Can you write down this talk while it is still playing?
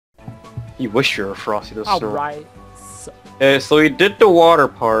You wish you were Frosty the Snowman. Alright. So we did the water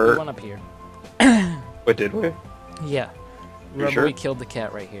We part. went up here. Wait, did we? Yeah. Remember sure? we killed the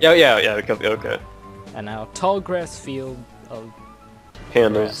cat right here. Yeah, okay. And now tall grass field of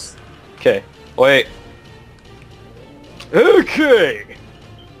Pandas. grass. Okay, wait. Okay!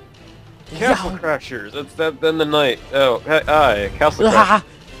 Castle Yeah. Crashers, it's that then the night. Oh, hi, Castle Crashers. Ah!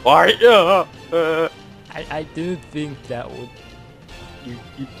 Why? I didn't think that would. You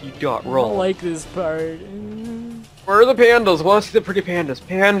got I don't wrong. like this part. Where are the pandas? Want to see the pretty pandas?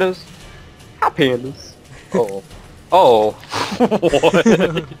 Pandas. Hi, pandas. Oh. Oh. What?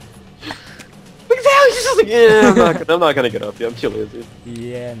 Exactly. She's just like, yeah, I'm not gonna get up. Yeah, I'm too lazy.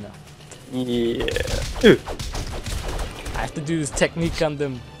 Yeah, no. Yeah. I have to do this technique on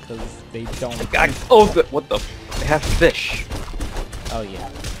them because they don't. What the? They have fish. Oh yeah.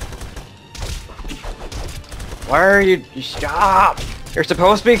 Why are you stop? You're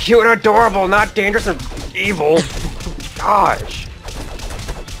supposed to be cute and adorable, not dangerous and evil. Gosh.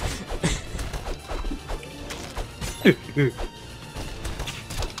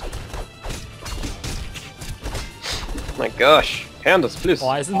 My gosh, pandas, please.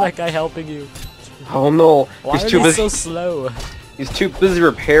 Why isn't that guy helping you? Oh no, Why he's are too they busy. so slow? He's too busy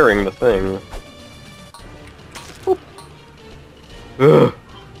repairing the thing. Boop. Ugh.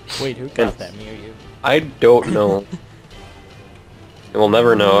 Wait, who got that? Me or you? I don't know. And we'll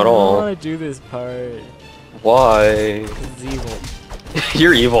never know at I all. don't want to do this part. Why? It's evil.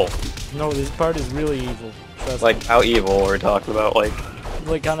 You're evil. No, this part is really evil. Trust Like, me. how evil we're talking about? Like,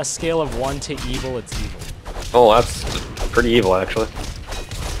 Like on a scale of 1 to evil, it's evil. oh, that's pretty evil, actually.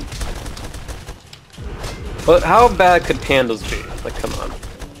 But how bad could pandas be? Like, come on.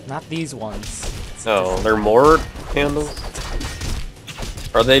 Not these ones. Oh, they're more pandas?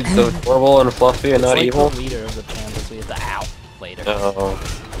 Are they adorable and fluffy and It's not like evil? the leader of the pandas. We have to ow later.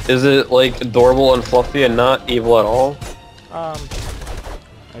 Oh. Is it, like, adorable and fluffy and not evil at all? I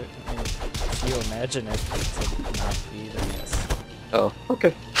mean, if you imagine it, it's like not either, yes. Oh,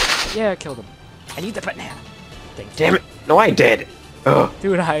 okay. Yeah, I killed him. I need the banana. Thanks. Damn it! No, I did! Ugh.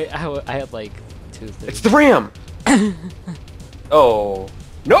 Dude, I had like 2 things. It's the ram! Oh.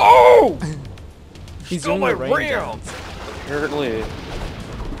 No! He's Stole doing my the rain ram! dance. Apparently.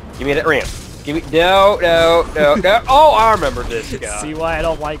 Give me that ram. Give me. No. Oh, I remember this guy. See why I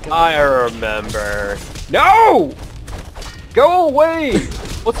don't like him? I remember. No! Go away!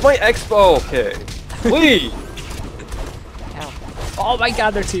 What's my expo? Okay. Please! Ow. Oh my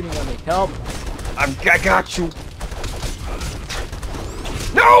god, they're teaming on me. Help! I got you.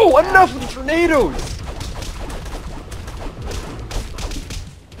 No! Enough with the tornadoes!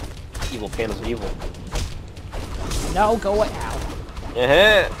 Evil pandas are evil. No, go away. Ow.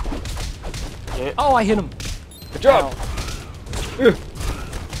 Yeah. Oh, I hit him. Good job. Ow.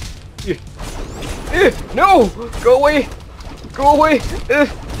 No! Go away! Go away!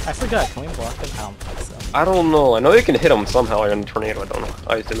 I forgot. Can we block him? I don't think so. I don't know. I know you can hit him somehow in a tornado. I don't know.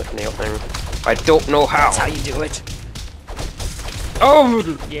 I used to the tornado thing. I don't know how. That's how you do it.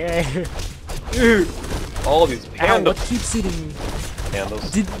 Oh! Yeah. All these Ow, pandas. what keeps hitting me?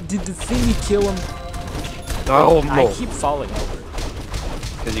 Pandas. Did the thingy kill him? Oh I no! keep falling over.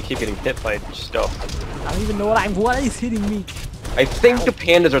 Because you keep getting hit by stuff. I don't even know what is hitting me. I think the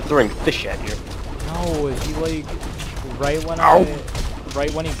pandas are throwing fish at you. No, he like Ow.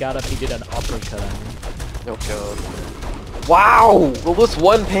 right when he got up, he did an uppercut on me. Oh god. Wow! Will this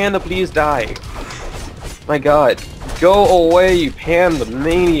one panda please die? My god. Go away, you panda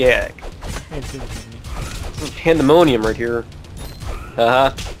maniac. It didn't hit me. This is pandemonium right here.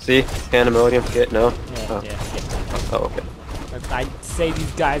 Haha. See? Pandemonium. Get no? Yeah, Oh. yeah. Oh, okay. I'd say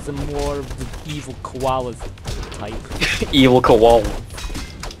these guys are more of the evil koalas type. Evil koala.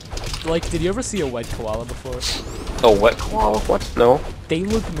 Like, did you ever see a wet koala before? Oh, wet koala? What? No. They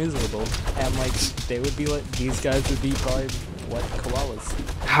look miserable, and like, they would be like, these guys would be probably wet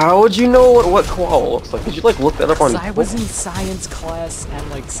koalas. How would you know what wet koala looks like? Did you like look that up on? 'Cause I was in science class, and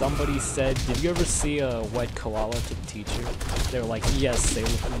like somebody said, did you ever see a wet koala to the teacher? They were like, yes, they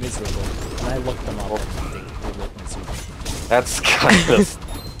look miserable. And I looked them up, and they look miserable. That's kind of.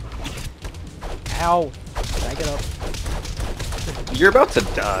 Ow! Can I get up? You're about to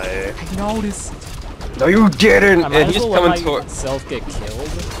die. I noticed! No, you didn't. I might And as he's well coming let toward. myself get killed,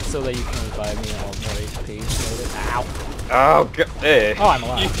 so that you can revive me and I'll have more HP later. Ow! Oh god. Hey. Oh, I'm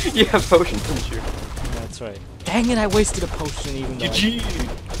alive. You have potions, didn't you? That's right. Dang it, I wasted a potion even though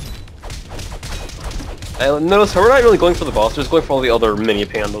I notice how we're not really going for the boss, we're just going for all the other mini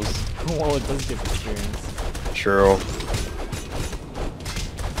pandas. well, it does give experience. True.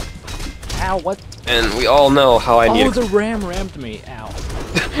 Ow, what? And we all know how I need. Oh, the ram rammed me. Ow.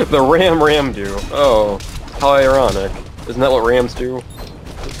 The ram rammed you. Oh, how ironic. Isn't that what rams do?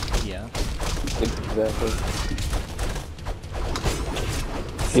 Yeah. Exactly.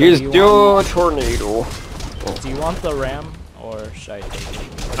 So Here's your tornado. Do you want the ram, or should I take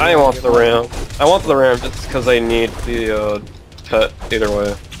it? I want the ram. I want the ram just because I need the pet either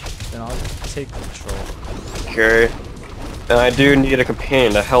way. Then I'll take control. Okay. And I do need a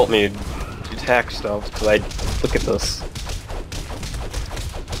companion to help me attack stuff, because I... Look at this.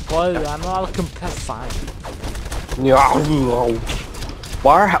 But I'm not a fine.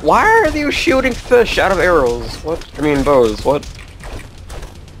 Why are you shooting fish out of arrows? What? I mean bows, what?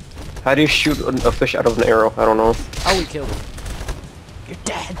 How do you shoot a fish out of an arrow? I don't know. Oh, we killed him. You're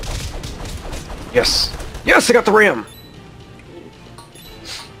dead! Yes! Yes, I got the ram!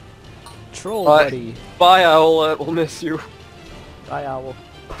 Troll, buddy. Bye, Owl. We'll miss you. Bye, Owl.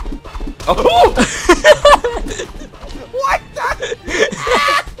 Oh! What the?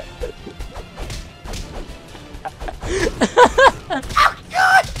 Oh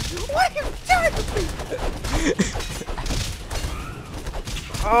God! What are you doing to me?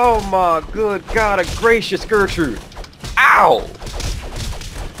 Oh my good God, a gracious Gertrude! Ow!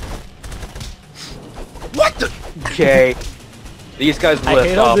 What the? Okay. These guys lift I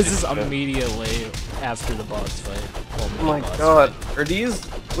hate how off. this is immediately after the boss fight. Well, Oh my boss God, are these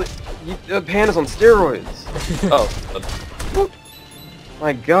pandas on steroids? Oh.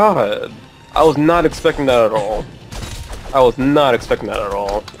 My God. I was not expecting that at all. I was not expecting that at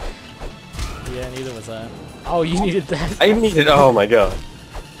all. fight. Yeah, neither was I. Oh, you needed that. I needed. Oh my God.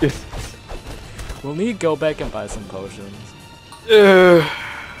 We'll need to go back and buy some potions.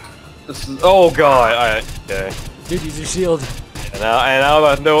 This is. Oh God. Okay. Dude, use your shield. And now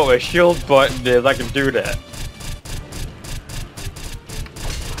I know what my shield button is. I can do that.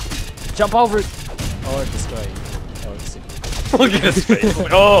 Jump over it! Or destroy it. Oh, let's see. Look at his face.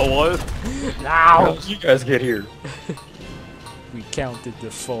 Oh, what? How Now! did you guys get here? We counted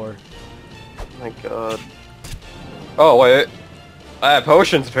to 4. Oh my God. Oh wait. I have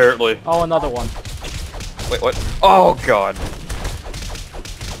potions apparently. Oh, another one. Wait, what? Oh God.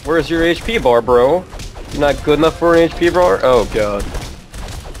 Where's your HP bar, bro? You're not good enough for an HP bar? Oh God.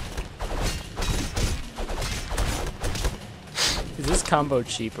 Is this combo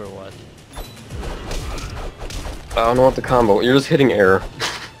cheap or what? I don't know what the combo. You're just hitting air.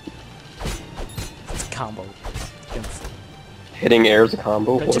 It's a combo. Against Hitting air is a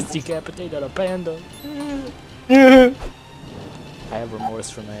combo. I What? just decapitated a panda. Yeah. I have remorse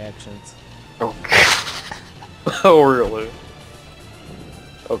for my actions. Oh. Oh really?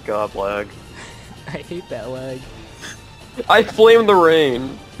 Oh God, lag. I hate that lag. I flame the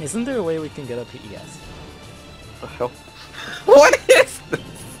rain. Isn't there a way we can get up here? Yes. The hell? What is this?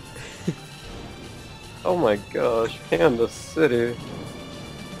 Oh my gosh, Panda City.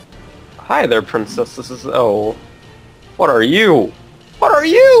 Hi there, princess. This is Oh. What are you? What are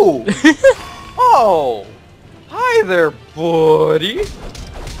you? Oh. Hi there, buddy.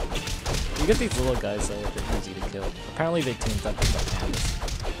 You get these little guys though, which are easy to kill. Apparently they teamed up with the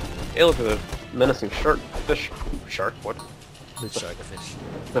pandas. Hey, look at the menacing shark. Fish. Shark? What? The sharkfish.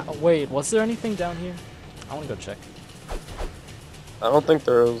 Oh, wait, was there anything down here? I wanna go check. I don't think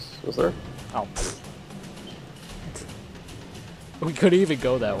there is. Is there? Oh. Pfft. We could even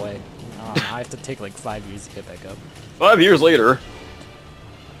go that way. I have to take like 5 years to get back up. 5 years later.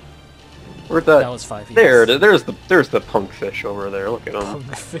 Where'd that? That was 5 years. There. There's the punk fish over there. Look at him.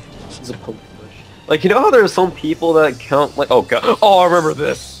 Punkfish. He's a punk fish. Like, you know how there's some people that count like. Oh God. Oh, I remember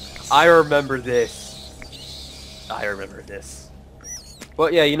this. I remember this.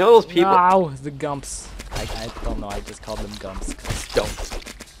 But yeah, you know those people. No, the gumps. I don't know. I just called them gumps. Don't.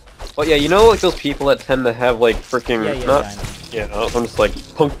 But yeah, you know like those people that tend to have like freaking. Yeah, not, I know. Yeah, I'm just like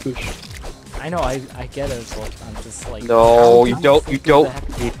punk fish. I know. I get it, but I'm just like. No, you I'm don't. so You good don't.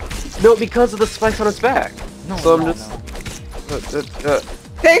 at- No, because of the spikes on its back. No, So I'm no, just. no.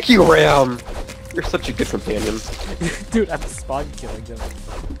 Thank you, Ram. You're such a good companion. Dude, I'm spawn killing them.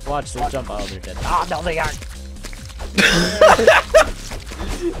 Watch, they jump out, they're dead. Oh, no, they aren't!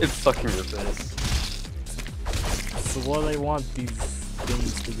 It's sucking your face. So what do they want these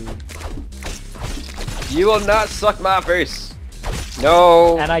things to do? You will not suck my face.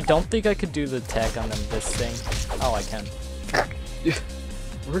 No. And I don't think I could do the tech on them this thing. Oh, I can.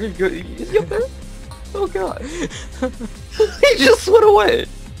 Where did he go? Is he up there? Oh God. He just went away.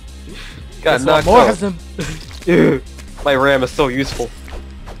 Got Just want knocked more out. of them! Ew. My ram is so useful.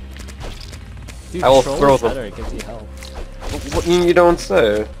 Dude, I will troll throw is them. better, it gives you health. What you don't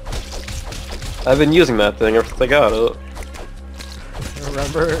say? I've been using that thing ever since I got it.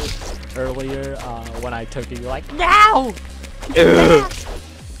 Remember earlier when I took it. You're like, no!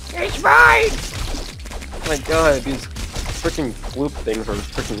 It's mine! Oh my god, these freaking bloop things are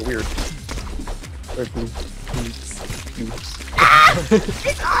freaking weird. Freaking bloops.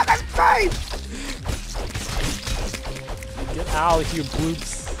 It's on my face! Get out of here,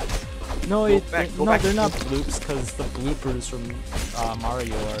 bloops. No, Go back, they're not bloops, because the bloopers from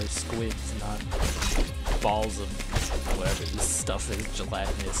Mario are squids, not balls of whatever this stuff is,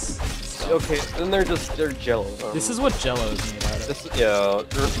 gelatinous stuff. Okay, then they're jello. This is what jello is made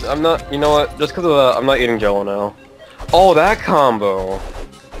out of. I'm not, you know what, just because of that, I'm not eating jello now. Oh, that combo!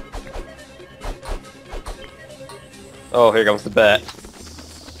 Oh, here comes the bat.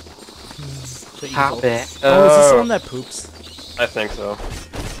 Pop it. Oh, is this the one that poops? I think so.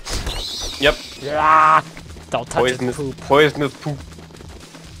 Yep. Yeah. Don't touch Poisonous poop. Poisonous poop.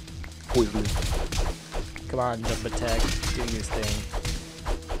 Poisonous. Come on, jump attack. Do your thing.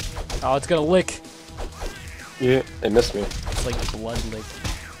 Oh, it's gonna lick. Yeah, they missed me. It's like blood lick.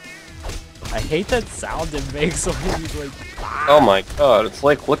 I hate that sound it makes when you like. Oh my god, it's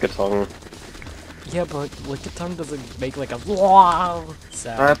like Lickitung. Yeah, but Lickitung doesn't make like a wow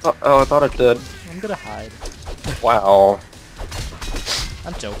sound. I thought it did. I'm gonna hide. Wow.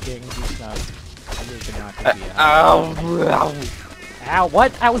 I'm joking. He's not. I'm really not gonna be Ow! Ow!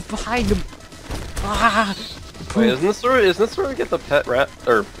 What? I was behind him. Ah! Wait, isn't this where we get the pet rat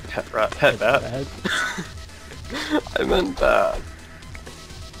or pet bat? I meant bat.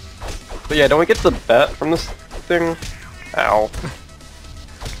 But yeah, don't we get the bat from this thing? Ow!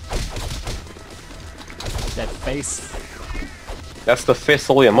 That face. That's the face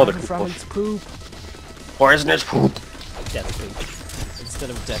only a mother From its poop. Poisonous poop. Death poop. Instead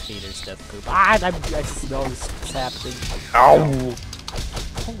of Death Eater's death poop. Ah! I just know this is happening. Ow!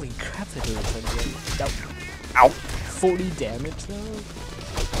 Holy crap! That hurt. Ow! 40 damage though.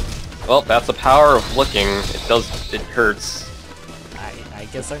 Well, that's the power of licking. It hurts. I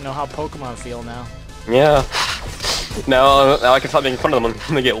guess I know how Pokemon feel now. Yeah. Now I can stop making fun of them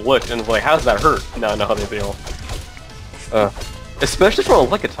when they get licked, and it's like, how does that hurt? Now I know how they feel. Especially from a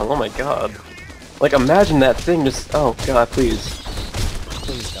Lickitung, oh my god. Like, imagine that thing just, oh god, please.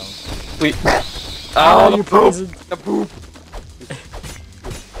 Please don't. Please. Oh, the you're poop! poisoned. The poop!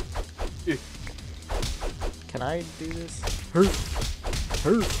 Can I do this? Hurt.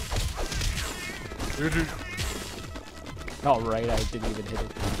 Oh, right, I didn't even hit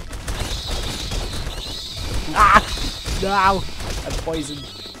it. Ah! No! I'm poisoned.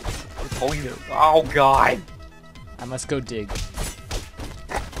 Oh god! I must go dig.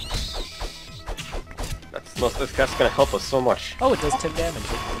 That's gonna help us so much. Oh, it does 10 damage.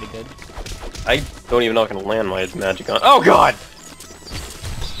 That's pretty good. I don't even know if I can land my magic on. Oh god!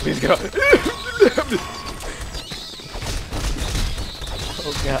 Please go.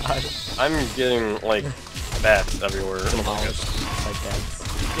 Oh god. I'm getting, like, bats everywhere. Demolished by bats.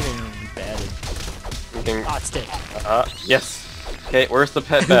 Getting batted. I'm getting... Ah, it's dead. Yes. Okay, where's the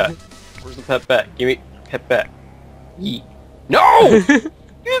pet bat? Where's the pet bat? Give me pet bat. Yeet. No! Give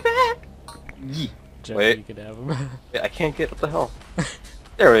it back! Yeet. Joe, Wait. you could have him. Wait, I can't get, what the hell?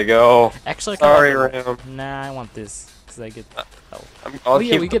 There we go. Actually, I Sorry, can Ram. Nah, I want this. Because I get... Oh. I'll Oh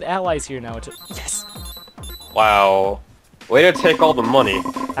yeah, keep we get allies here now, which is... Yes! Wow. Way to take all the money.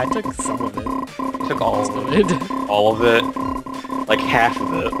 I took some of it. Took all Most of of it. it. All of it. Like half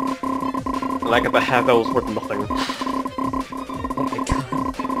of it. And I got the half that was worth nothing. Oh my god.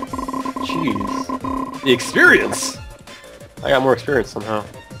 Jeez. The experience! I got more experience somehow.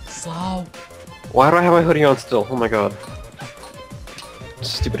 So... Why do I have my hoodie on still? Oh my god.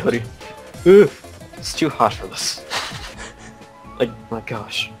 Stupid hoodie. Ugh. It's too hot for this. Like, my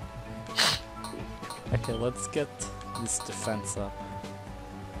gosh. Okay, let's get this defense up.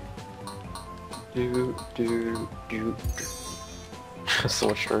 Do. So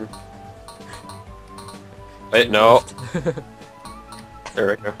much turn. Wait, no. There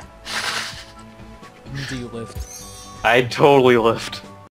we go. Do you lift? I totally lift.